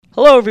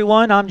Hello,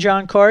 everyone. I'm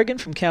John Corrigan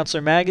from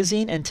Counselor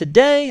Magazine, and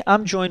today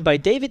I'm joined by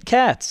David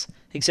Katz,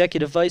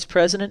 Executive Vice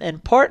President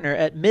and Partner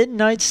at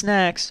Midnight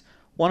Snacks,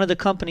 one of the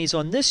companies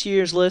on this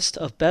year's list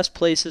of best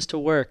places to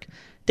work.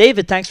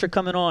 David, thanks for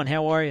coming on.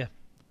 How are you?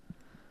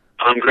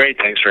 I'm great.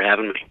 Thanks for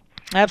having me.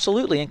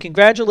 Absolutely, and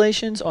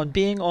congratulations on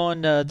being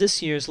on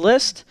this year's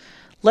list.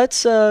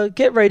 Let's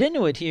get right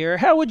into it here.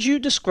 How would you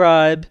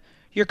describe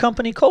your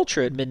company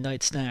culture at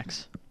Midnight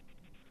Snacks?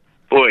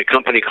 Boy,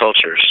 company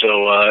culture.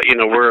 So,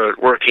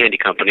 we're a candy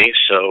company,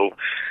 so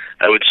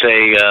I would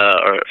say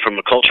from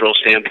a cultural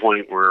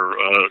standpoint, we're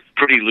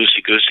pretty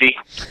loosey-goosey.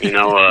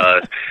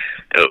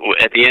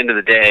 At the end of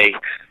the day,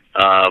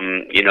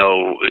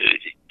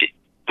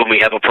 when we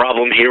have a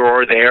problem here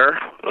or there,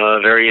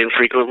 very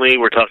infrequently,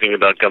 we're talking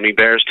about gummy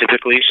bears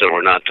typically, so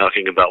we're not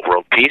talking about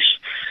world peace.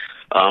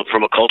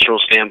 From a cultural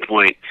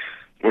standpoint,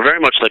 we're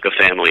very much like a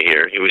family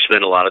here. We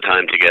spend a lot of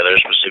time together,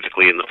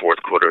 specifically in the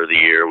fourth quarter of the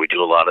year. We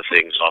do a lot of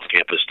things off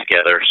campus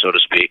together, so to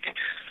speak.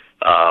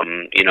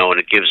 And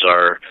it gives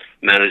our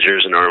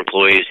managers and our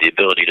employees the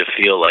ability to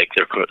feel like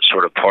they're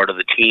sort of part of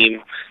the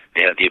team.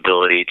 They have the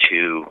ability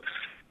to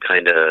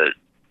kind of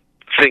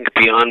think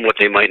beyond what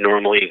they might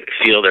normally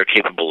feel they're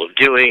capable of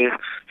doing,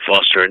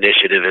 foster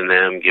initiative in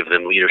them, give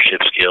them leadership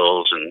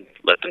skills, and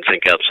let them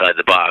think outside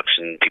the box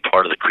and be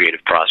part of the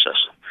creative process.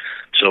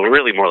 So we're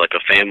really more like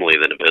a family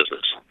than a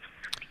business.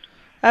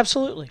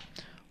 Absolutely.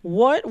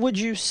 What would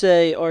you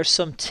say are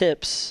some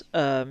tips,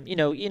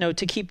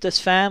 to keep this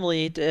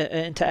family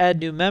and to add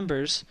new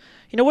members?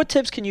 What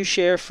tips can you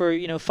share for,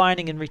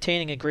 finding and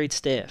retaining a great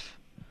staff?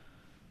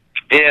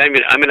 Yeah, I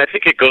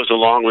think it goes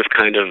along with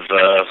kind of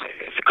the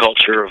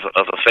culture of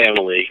a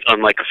family.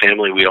 Unlike a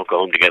family, we don't go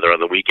home together on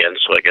the weekends,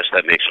 so I guess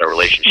that makes our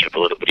relationship a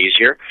little bit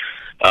easier.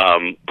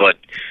 But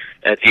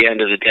at the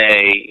end of the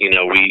day,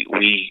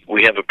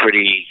 we have a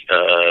pretty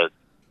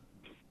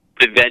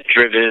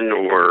event-driven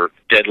or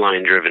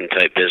deadline-driven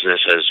type business,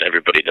 as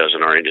everybody does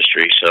in our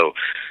industry. So,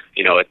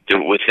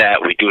 with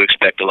that, we do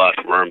expect a lot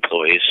from our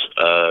employees.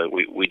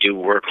 We do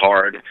work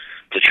hard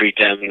to treat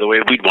them the way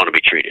we'd want to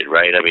be treated,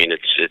 right?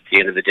 It's at the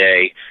end of the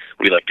day,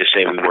 we like to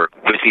say we work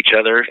with each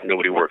other.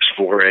 Nobody works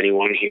for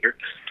anyone here.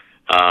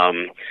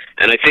 And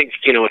I think,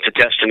 it's a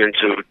testament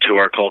to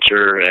our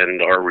culture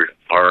and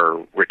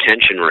our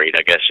retention rate,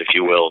 I guess, if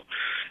you will,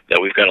 that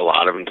we've got a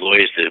lot of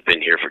employees that have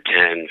been here for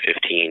 10,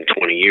 15,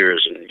 20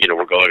 years, and,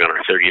 we're going on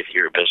our 30th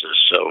year of business.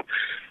 So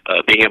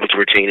being able to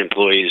retain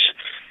employees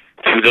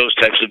through those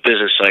types of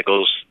business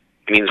cycles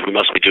means we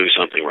must be doing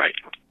something right.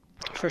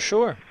 For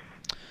sure.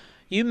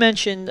 You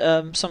mentioned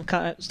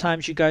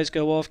sometimes you guys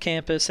go off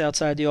campus,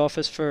 outside the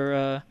office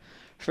for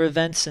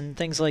events and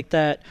things like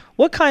that.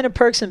 What kind of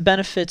perks and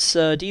benefits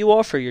do you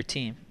offer your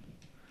team?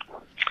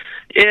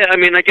 Yeah,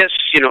 I guess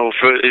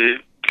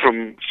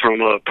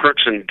from a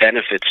perks and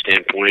benefits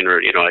standpoint, or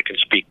I can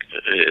speak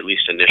at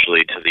least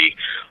initially to the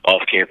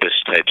off-campus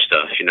type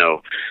stuff.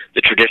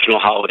 The traditional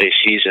holiday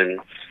season,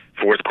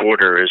 fourth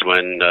quarter, is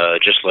when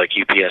just like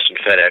UPS and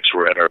FedEx,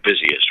 we're at our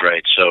busiest,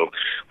 right? So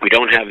we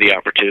don't have the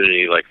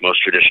opportunity, like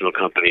most traditional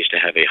companies, to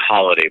have a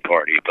holiday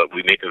party, but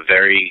we make a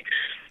very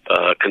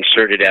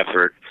concerted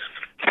effort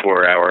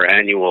for our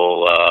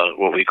annual,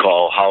 what we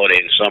call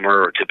holiday in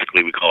summer, or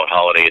typically we call it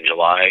holiday in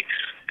July.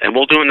 And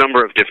we'll do a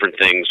number of different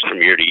things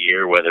from year to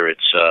year, whether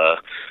it's,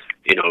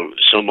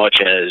 so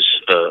much as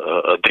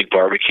a big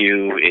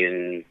barbecue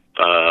in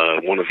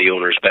one of the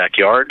owner's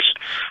backyards,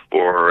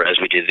 or as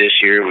we did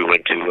this year, we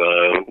went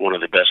to one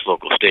of the best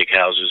local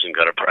steakhouses and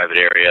got a private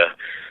area,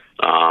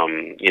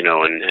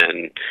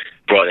 and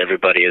brought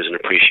everybody as an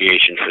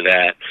appreciation for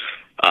that.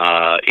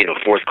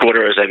 Fourth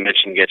quarter, as I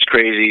mentioned, gets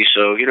crazy.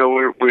 So,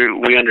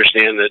 we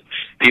understand that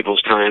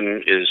people's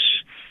time is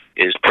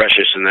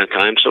precious in that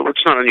time. So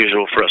it's not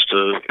unusual for us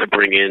to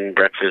bring in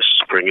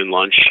breakfast, bring in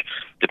lunch,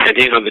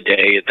 depending on the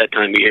day. At that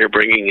time of year,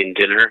 bringing in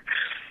dinner.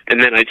 And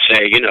then I'd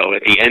say,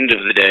 at the end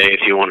of the day,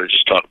 if you want to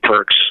just talk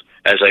perks,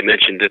 as I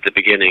mentioned at the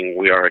beginning,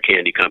 we are a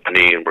candy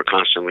company, and we're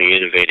constantly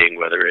innovating,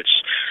 whether it's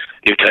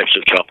new types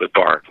of chocolate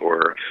bark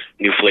or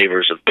new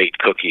flavors of baked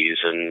cookies.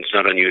 And it's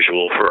not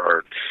unusual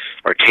for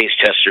our taste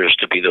testers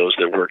to be those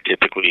that work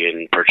typically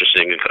in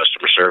purchasing and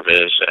customer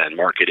service and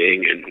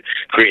marketing and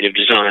creative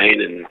design,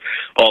 and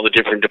all the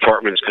different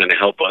departments kind of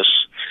help us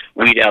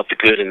weed out the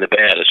good and the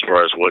bad as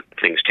far as what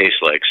things taste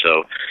like.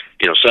 So,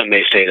 some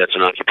may say that's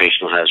an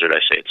occupational hazard. I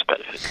say it's a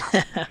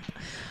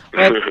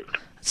benefit. Well,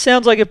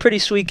 sounds like a pretty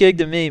sweet gig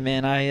to me,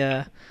 man.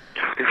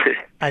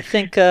 I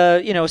think,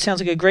 it sounds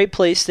like a great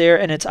place there,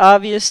 and it's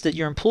obvious that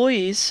your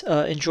employees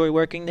enjoy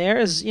working there,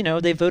 as,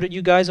 they voted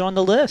you guys on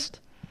the list.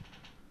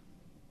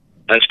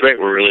 That's great.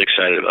 We're really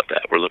excited about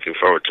that. We're looking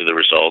forward to the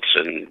results,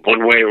 and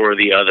one way or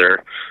the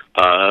other,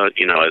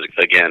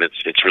 again,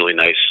 it's really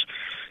nice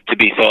to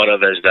be thought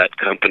of as that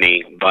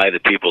company by the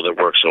people that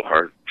work so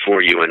hard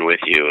for you and with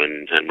you,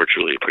 and we're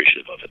truly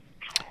appreciative of it.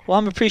 Well,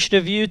 I'm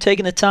appreciative of you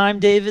taking the time,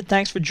 David.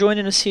 Thanks for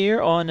joining us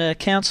here on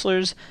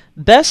Counselor's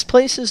Best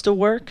Places to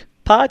Work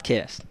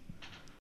podcast.